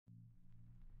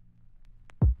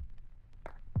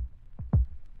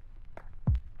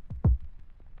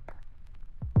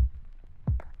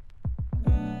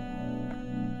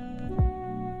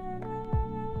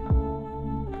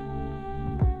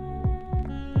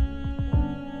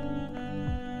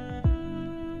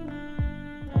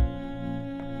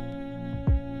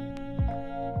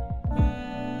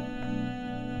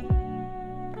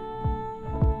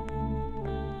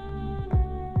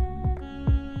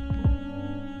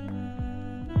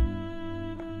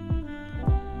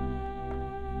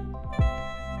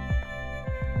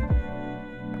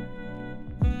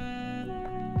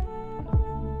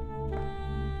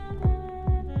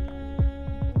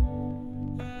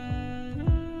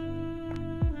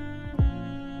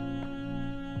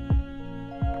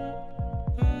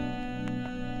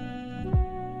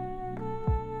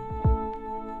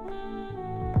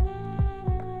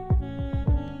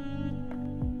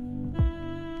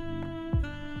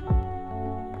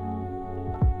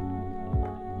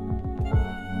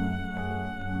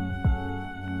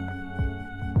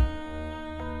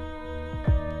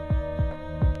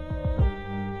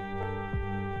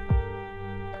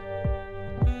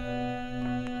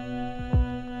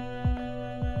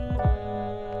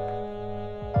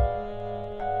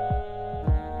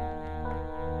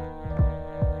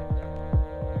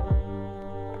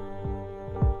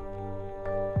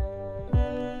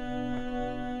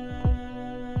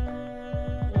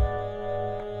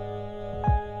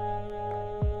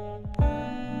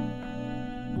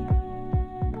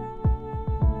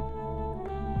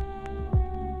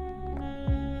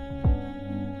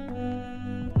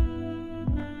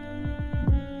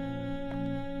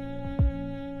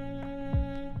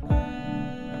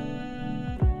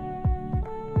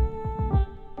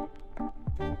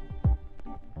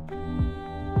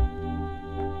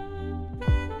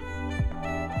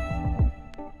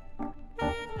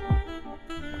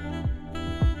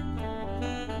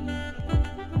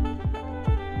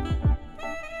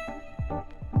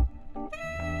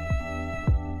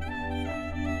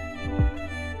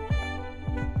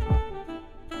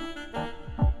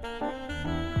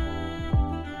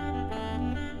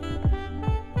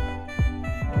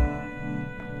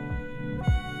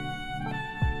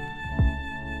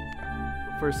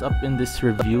First up in this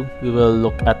review, we will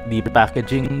look at the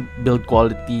packaging, build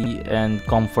quality, and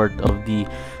comfort of the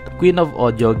Queen of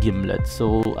Audio Gimlet.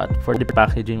 So for the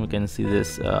packaging, we can see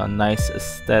this nice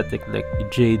aesthetic, like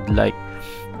jade-like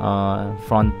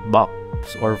front box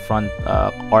or front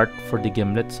art for the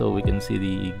gimlet. So we can see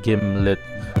the gimlet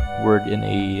word in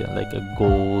a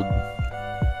gold,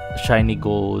 shiny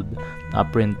gold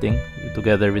printing,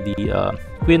 together with the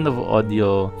Queen of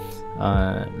Audio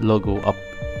logo up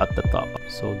at the top.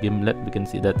 So gimlet, we can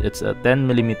see that it's a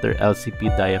 10mm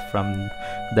LCP diaphragm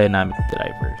dynamic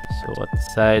driver. So at the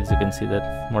sides, you can see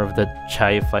that more of the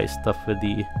𝘍𝘍𝘐 stuff with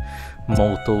the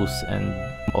mottos and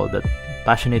all that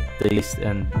passionate taste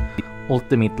and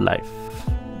ultimate life.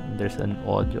 There's an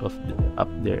audio of up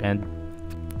there, and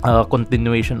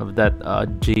continuation of that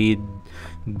jade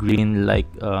green like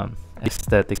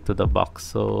aesthetic to the box.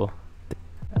 So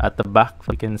at the back,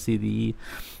 we can see the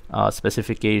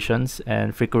specifications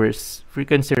and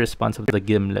frequency response of the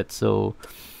gimlet. So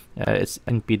its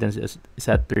impedance is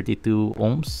at 32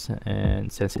 ohms and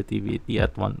sensitivity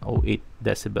at 108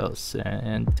 decibels,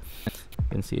 and you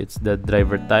can see it's the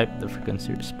driver type, the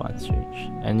frequency response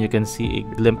range, and you can see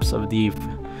a glimpse of the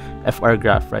FR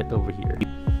graph right over here.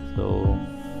 So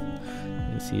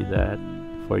you see that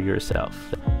for yourself.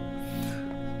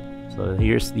 So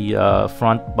here's the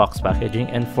front box packaging,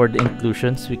 and for the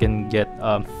inclusions, we can get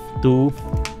 2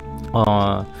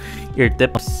 ear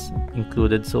tips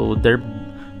included. So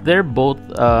they're both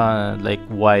like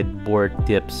wide bore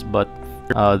tips, but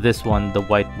this one, the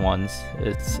white ones,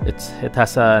 it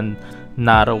has a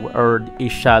narrow or a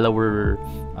shallower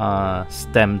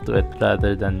stem to it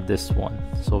rather than this one.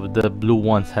 So the blue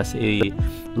ones has a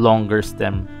longer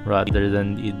stem rather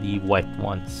than the white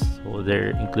ones. So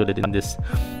they're included in this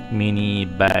mini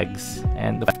bags,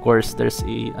 and of course there's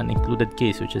an included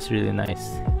case, which is really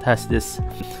nice. It has this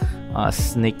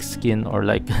snake skin, or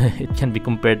like it can be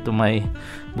compared to my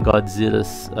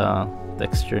Godzilla's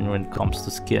texture when it comes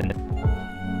to skin,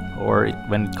 or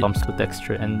when it comes to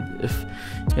texture. And if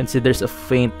you can see, there's a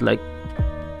faint like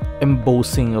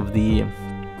embossing of the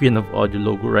Queen of Audio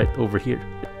logo right over here.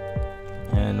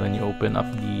 And when you open up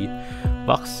the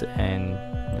box, and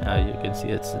you can see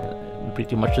it's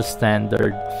pretty much a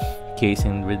standard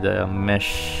casing with the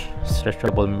mesh,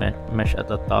 stretchable mesh at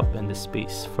the top, and the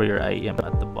space for your IEM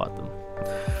at the bottom.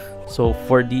 So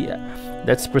for the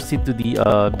let's proceed to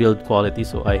the build quality.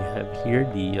 So I have here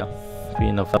the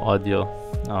Queen of Audio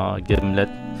Gimlet,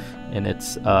 and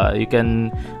it's you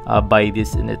can buy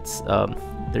this in its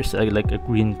there's like a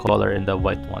green color and the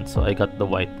white one, so I got the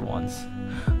white ones.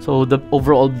 So the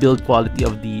overall build quality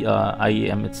of the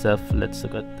IEM itself, let's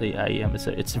look at the IEM.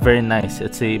 It's very nice.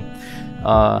 It's a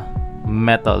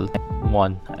metal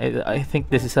one. I think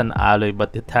this is an alloy,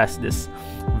 but it has this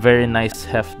very nice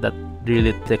heft that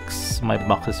really ticks my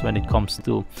boxes when it comes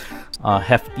to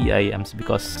hefty IEMs,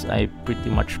 because I pretty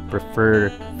much prefer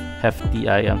hefty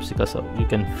IEMs because you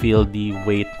can feel the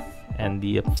weight and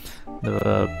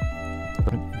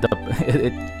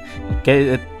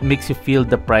it makes you feel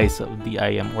the price of the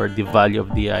IEM or the value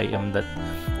of the IEM that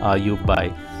you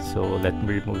buy. So let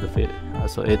me remove the fit.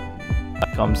 So it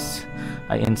comes,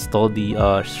 I installed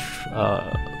the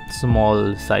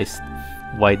small sized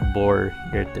wide bore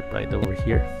ear tip right over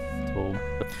here. So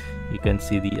you can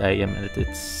see the IEM, and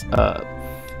it's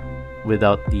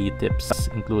without the tips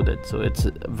included. So it's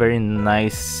a very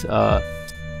nice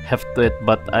heft to it,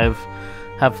 but I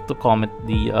have to comment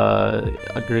the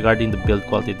regarding the build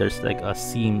quality. There's like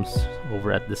seams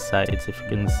over at the sides, if you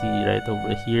can see right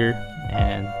over here,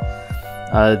 and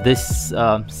this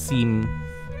seam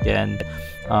can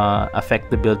affect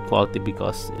the build quality,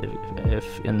 because if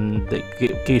in the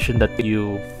occasion that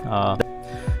you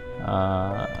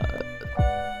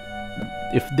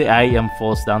if the IEM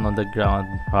falls down on the ground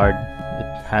hard,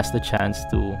 it has the chance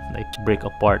to like break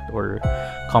apart or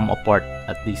come apart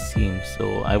at these seams.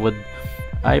 So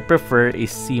I prefer a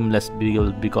seamless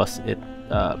build, because it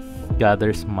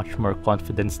gathers much more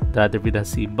confidence rather than a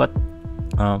seam. But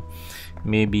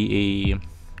maybe a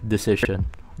decision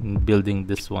in building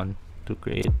this one to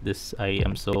create this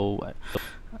IEM. So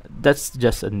that's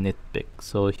just a nitpick.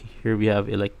 So here we have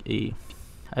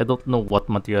I don't know what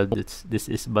material this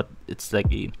is, but it's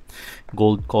like a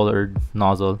gold colored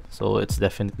nozzle. So it's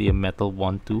definitely a metal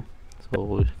one too.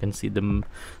 So you can see the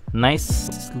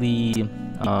nicely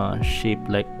shaped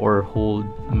like or hold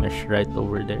mesh right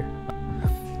over there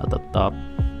at the top.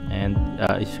 And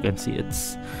as you can see, it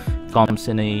comes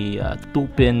in a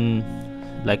 2-pin,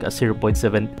 like a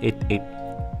 0.788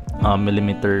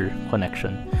 millimeter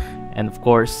connection. And of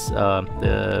course,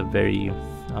 the very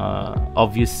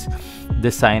obvious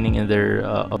designing in their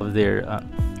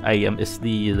IM is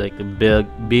the like a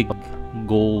big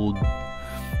gold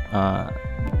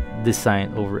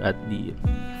design over at the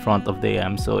front of the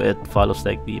IM, so it follows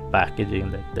like the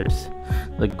packaging. Like there's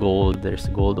the gold, there's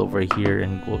gold over here,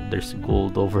 and there's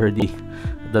gold over the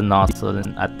nozzle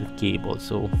and at the cable.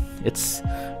 So it's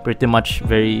pretty much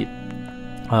very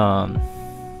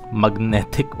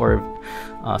magnetic or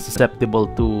susceptible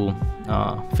to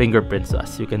fingerprints,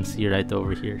 as you can see right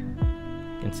over here.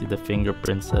 You can see the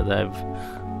fingerprints that I've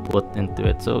put into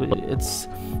it. So it's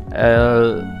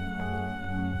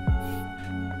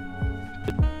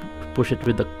push it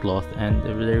with the cloth, and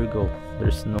there you go.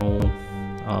 There's no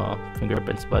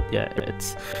fingerprints, but yeah,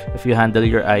 it's if you handle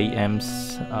your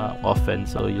IMs often,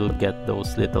 so you'll get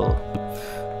those little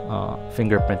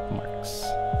fingerprint marks.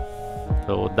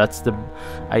 So that's the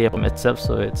IM itself,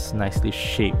 so it's nicely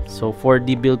shaped. So for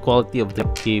the build quality of the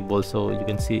cable, so you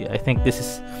can see, I think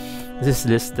this is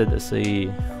listed as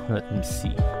a, let me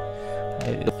see,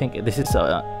 I think this is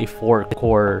a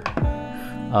 4-core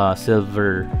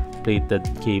silver plated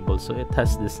cable. So it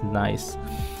has this nice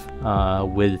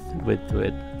width to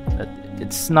it.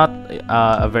 It's not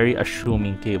a very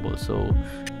assuming cable, so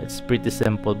it's pretty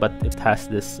simple, but it has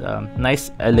this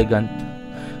nice elegant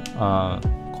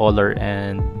color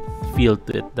and feel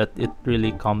to it that it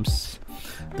really comes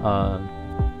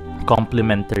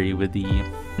complementary with the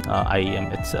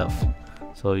IM itself.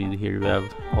 So here we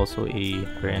have also a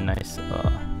very nice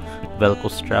Velcro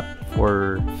strap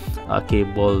for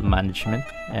cable management,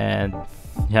 and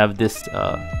you have this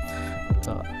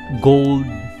gold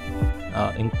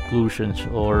inclusions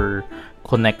or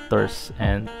connectors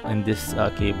and in this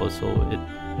cable, so it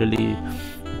really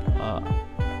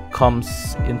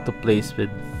comes into place with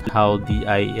how the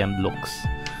IM looks.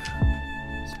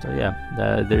 So yeah,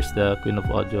 there's the Queen of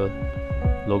Audio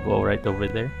logo right over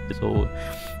there. So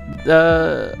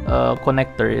the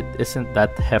connector, it isn't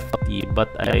that hefty, but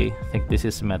I think this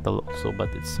is metal also, but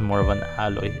it's more of an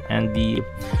alloy, and the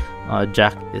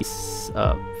jack is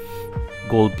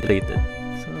gold plated.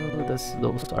 So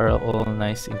those are all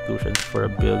nice inclusions for a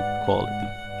build quality.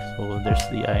 So there's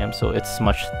the IM, so it's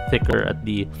much thicker at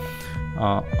the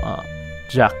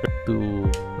jack to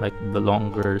like the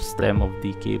longer stem of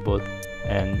the cable,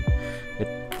 and it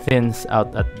thins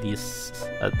out at this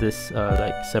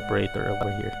like separator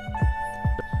over here.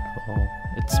 So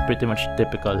it's pretty much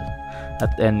typical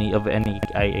at any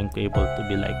IM cable to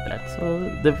be like that. So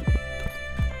the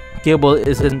cable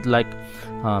isn't like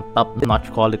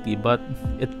top-notch quality, but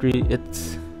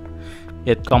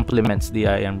it complements the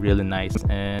IM really nice,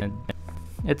 and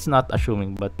it's not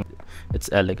assuming, but it's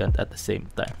elegant at the same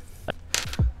time.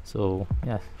 So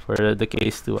yeah, for the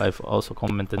case too, I've also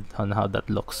commented on how that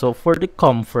looks. So for the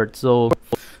comfort, so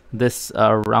this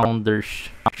rounder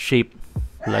shape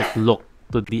like look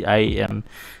to the IM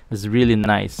is really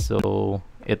nice. So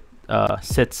it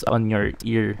sits on your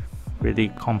ear really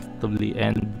comfortably,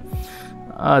 and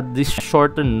this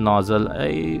shorter nozzle,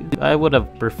 I would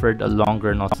have preferred a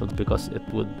longer nozzle because it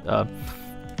would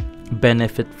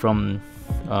benefit from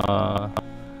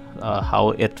how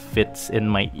it fits in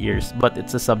my ears, but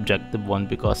it's a subjective one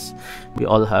because we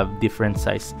all have different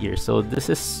size ears. So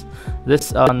this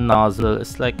nozzle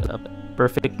is like a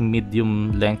perfect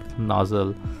medium length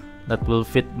nozzle that will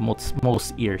fit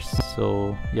most ears.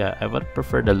 So yeah, I would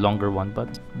prefer the longer one,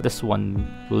 but this one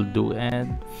will do.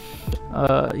 And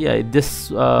yeah, this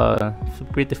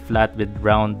pretty flat with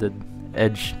rounded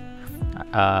edge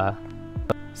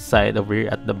side over here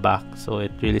at the back, so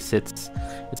it really sits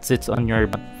on your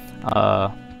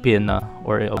pinna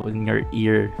or in your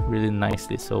ear really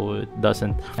nicely, so it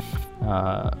doesn't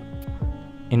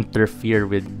interfere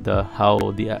with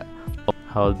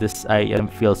how this IM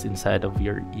feels inside of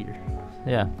your ear.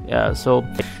 Yeah. So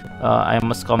I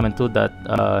must comment too that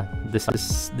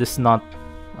this not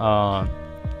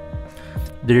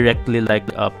directly like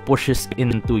pushes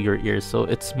into your ear, so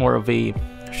it's more of a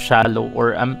shallow,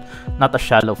 or not a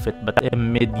shallow fit, but a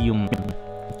medium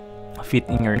fit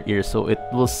in your ear. So it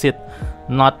will sit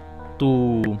not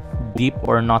too deep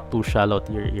or not too shallow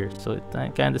to your ear, so it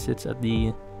kind of sits at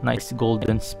the nice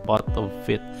golden spot of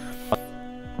fit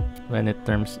when it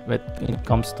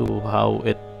comes to how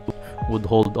it would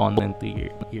hold on into your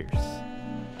ears.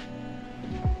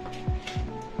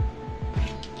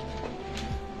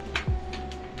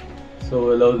 So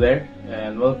hello there,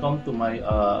 and welcome to my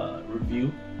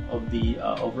review of the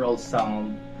overall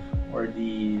sound, or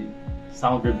the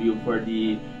sound review for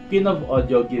the Queen of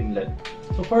Audio Gimlet.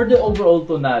 So for the overall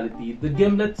tonality, the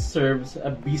Gimlet serves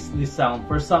a beastly sound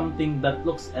for something that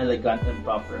looks elegant and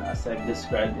proper, as I've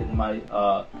described in my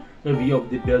review of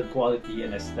the build quality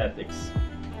and aesthetics.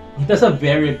 It has a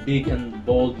very big and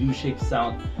bold U-shaped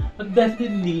sound that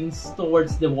definitely leans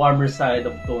towards the warmer side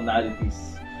of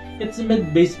tonalities. Its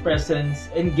mid-bass presence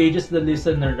engages the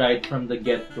listener right from the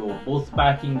get-go, both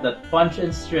packing that punch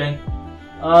and strength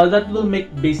that will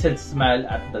make bassheads smile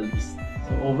at the least.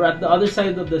 So over at the other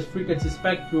side of the frequency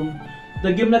spectrum,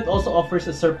 the Gimlet also offers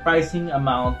a surprising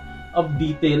amount of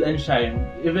detail and shine,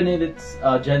 even in its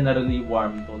generally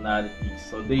warm tonality.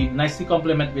 So they nicely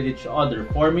complement with each other,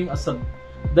 forming a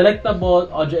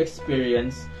delectable audio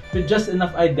experience with just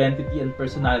enough identity and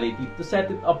personality to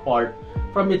set it apart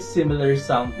from its similar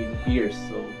sounding peers.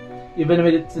 So even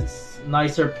with its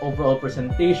nicer overall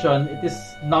presentation, it is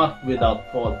not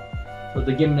without fault. So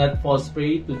the Gimlet falls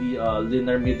prey to the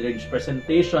linear mid-range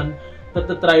presentation that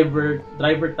the driver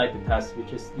type it has,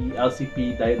 which is the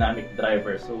LCP dynamic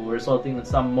driver. So resulting in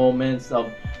some moments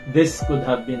of this could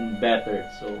have been better.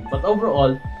 But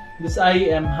overall, this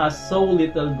IEM has so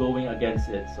little going against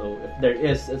it. So if there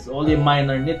is, it's only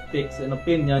minor nitpicks and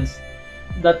opinions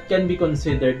that can be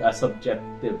considered as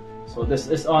subjective. So this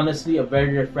is honestly a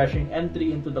very refreshing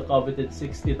entry into the coveted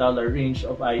 $60 range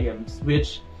of IEMs,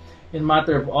 which, in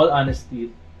matter of all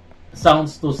honesty,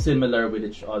 sounds too similar with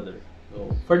each other.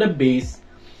 So for the bass,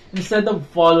 instead of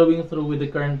following through with the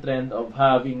current trend of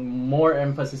having more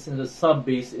emphasis in the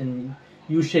sub-bass in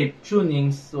U-shaped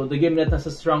tunings, so the Gimlet has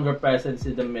a stronger presence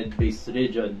in the mid-bass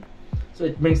region. So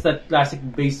it brings that classic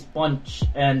bass punch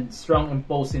and strong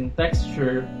imposing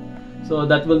texture, so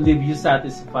that will leave you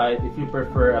satisfied if you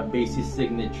prefer a bassy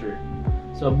signature.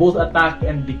 So both attack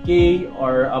and decay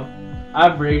are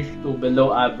average to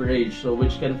below average, so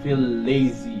which can feel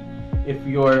lazy if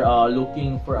you're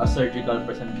looking for a surgical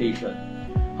presentation.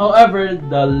 However,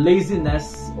 the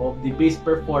laziness of the bass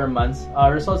performance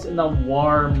results in a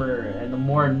warmer and a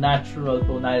more natural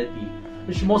tonality,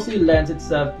 which mostly lends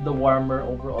itself to the warmer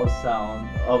overall sound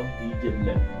of the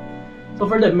Gimlet. So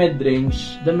for the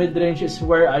mid-range is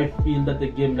where I feel that the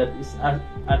Gimlet is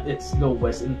at its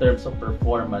lowest in terms of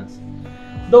performance.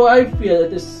 Though I feel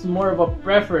it is more of a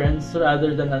preference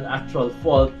rather than an actual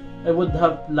fault, I would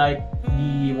have liked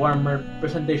the warmer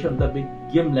presentation of the big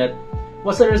Gimlet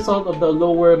was a result of the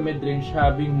lower mid-range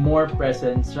having more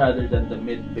presence rather than the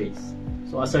mid-bass.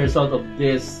 So as a result of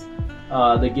this,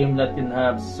 the Gimlet can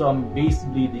have some bass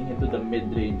bleeding into the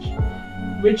mid-range,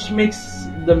 which makes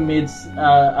the mids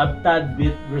a tad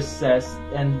bit recessed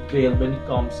and veiled when it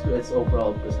comes to its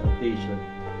overall presentation.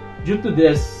 Due to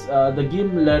this, the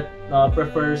Gimlet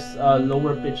prefers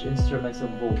lower pitch instruments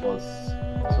and vocals.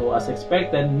 So as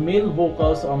expected, male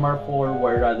vocals are more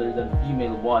forward rather than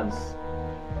female ones,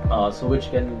 so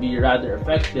which can be rather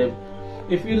effective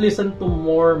if you listen to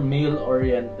more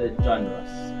male-oriented genres.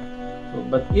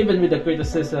 But even with the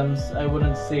criticisms, I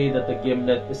wouldn't say that the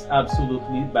Gimlet is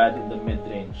absolutely bad in the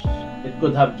mid-range. It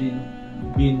could have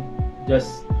been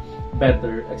just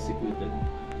better executed.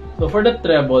 So for the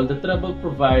treble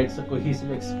provides a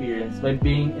cohesive experience by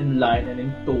being in line and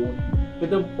in tone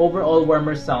with the overall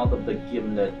warmer sound of the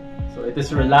Gimlet. So it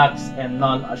is relaxed and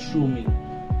non-assuming,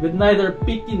 with neither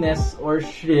pickiness or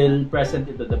shrill present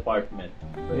in the department.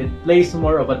 So it plays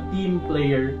more of a team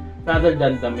player rather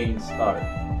than the main star.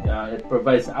 It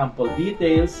provides ample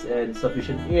details and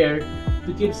sufficient air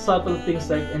to keep subtle things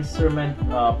like instrument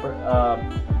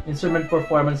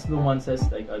performance nuances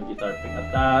like a guitar pick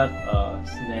attack,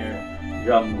 snare,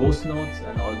 drum ghost notes,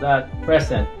 and all that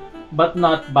present, but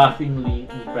not baffingly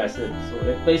impressive. So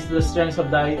it plays to the strengths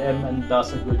of the IEM and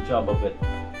does a good job of it.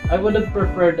 I would have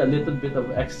preferred a little bit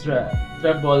of extra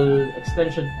treble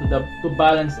extension to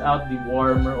balance out the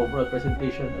warmer overall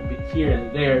presentation a bit here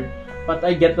and there, but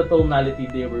I get the tonality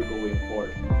they were going for.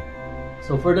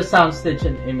 So for the soundstage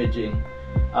and imaging,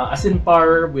 as in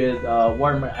par with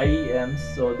warmer IEMs,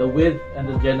 so the width and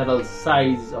the general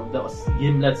size of the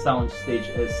Gimlet soundstage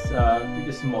is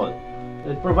pretty small.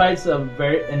 It provides a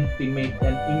very intimate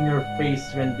and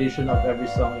in-your-face rendition of every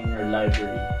song in your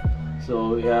library.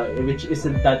 So which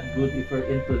isn't that good if you're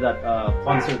into that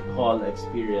concert hall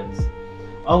experience.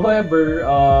 However,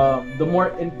 the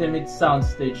more intimate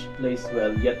soundstage plays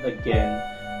well yet again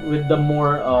with the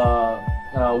more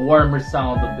warmer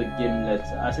sound of the Gimlet,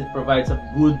 as it provides a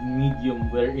good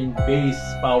medium wherein bass,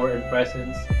 power, and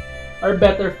presence are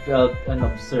better felt and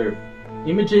observed.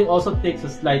 Imaging also takes a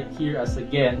slight here, as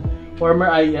again, warmer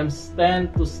IEMs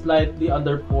tend to slightly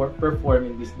underperform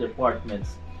in these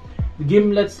departments. The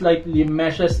Gimlet slightly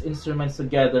meshes instruments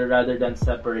together rather than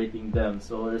separating them,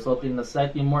 so resulting in a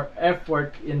slightly more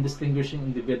effort in distinguishing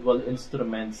individual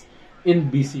instruments in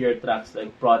busier tracks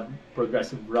like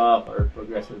progressive rock or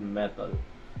progressive metal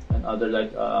and other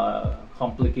like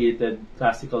complicated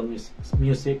classical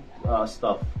music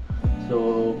stuff.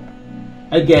 So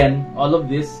Again, all of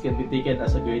this can be taken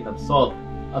as a grain of salt,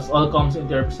 as all comes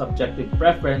into your subjective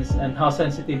preference and how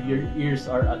sensitive your ears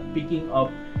are at picking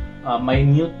up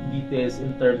minute details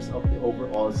in terms of the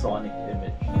overall sonic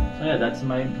image. So yeah, that's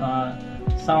my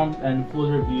sound and full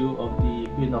review of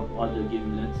the Queen of Audio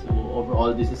Gimlet. So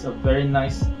overall, this is a very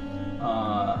nice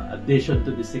addition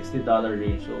to the $60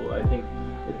 range. So I think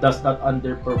it does not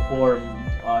underperform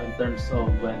in terms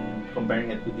of when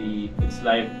comparing it to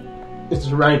its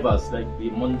rivals like the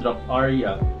Mundruk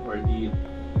Aria or the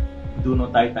Duno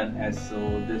Titan S. So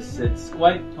this sits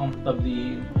quite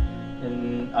comfortably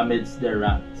in amidst their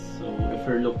ranks. So if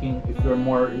you're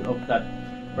more of that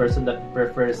person that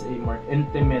prefers a more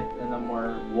intimate and a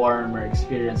more warmer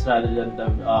experience rather than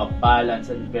the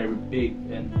balanced and very big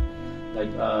and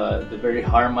like the very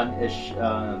Harman-ish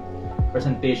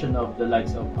presentation of the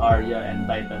likes of Aria and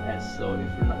Titan S. So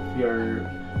if you're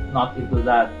not into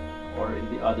that, or in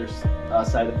the other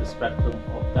side of the spectrum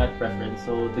of that preference,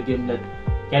 so the Gimlet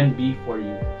can be for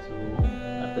you. So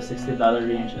at the $60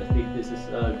 range, I think this is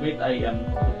a great IM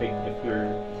to pick if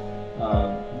you're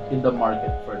in the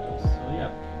market for those. So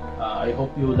yeah, I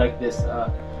hope you like this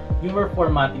newer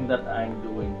formatting that I'm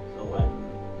doing. So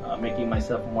I'm making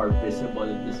myself more visible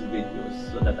in these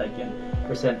videos so that I can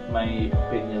present my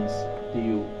opinions to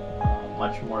you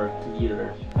much more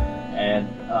clearer. And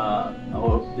I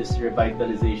hope this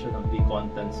revitalization of the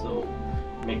content so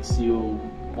makes you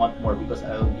want more, because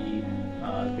I'll be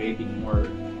creating more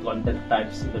content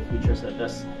types in the future, such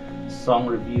as song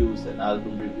reviews and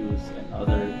album reviews and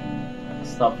other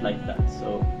stuff like that.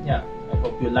 So yeah, I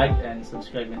hope you like and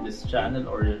subscribe in this channel,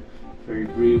 or if you're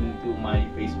viewing to my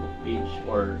Facebook page,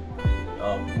 or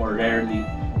more rarely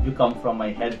if you come from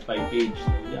my 𝘍𝘐𝗏 page.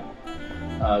 So yeah,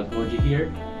 𝘔𝘂𝘵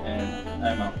here, and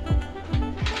I'm out.